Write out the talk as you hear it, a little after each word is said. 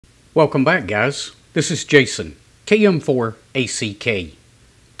Welcome back, guys. This is Jason, KM4ACK.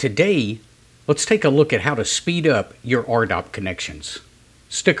 Today, let's take a look at how to speed up your ARDOP connections.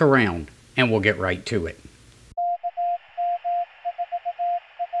 Stick around and we'll get right to it.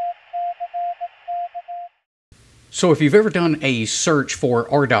 So if you've ever done a search for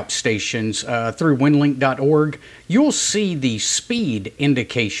ARDOP stations through winlink.org, you'll see the speed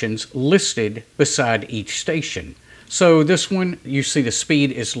indications listed beside each station. So this one, you see the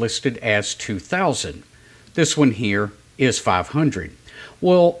speed is listed as 2,000. This one here is 500.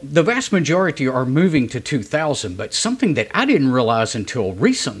 Well, the vast majority are moving to 2,000, but something that I didn't realize until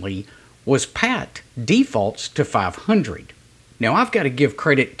recently was PAT defaults to 500. Now I've got to give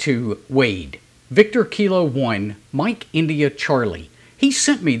credit to Wade, Victor Kilo 1, Mike India Charlie. He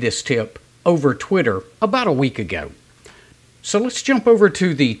sent me this tip over Twitter about a week ago. So let's jump over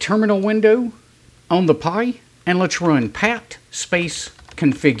to the terminal window on the Pi and let's run pat space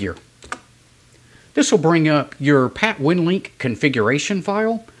configure. This will bring up your PAT WinLink configuration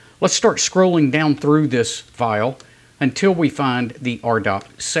file. Let's start scrolling down through this file until we find the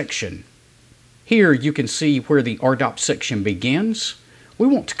ARDOP section. Here you can see where the ARDOP section begins. We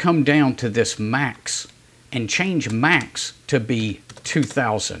want to come down to this max and change max to be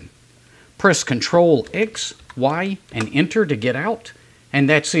 2,000. Press Ctrl X, Y, and enter to get out, and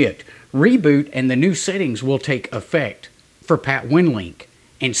that's it. Reboot and the new settings will take effect for PAT WinLink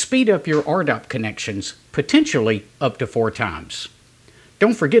and speed up your ARDOP connections potentially up to 4 times.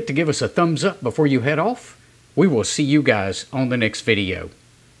 Don't forget to give us a thumbs up before you head off. We will see you guys on the next video.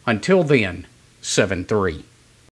 Until then, 7-3.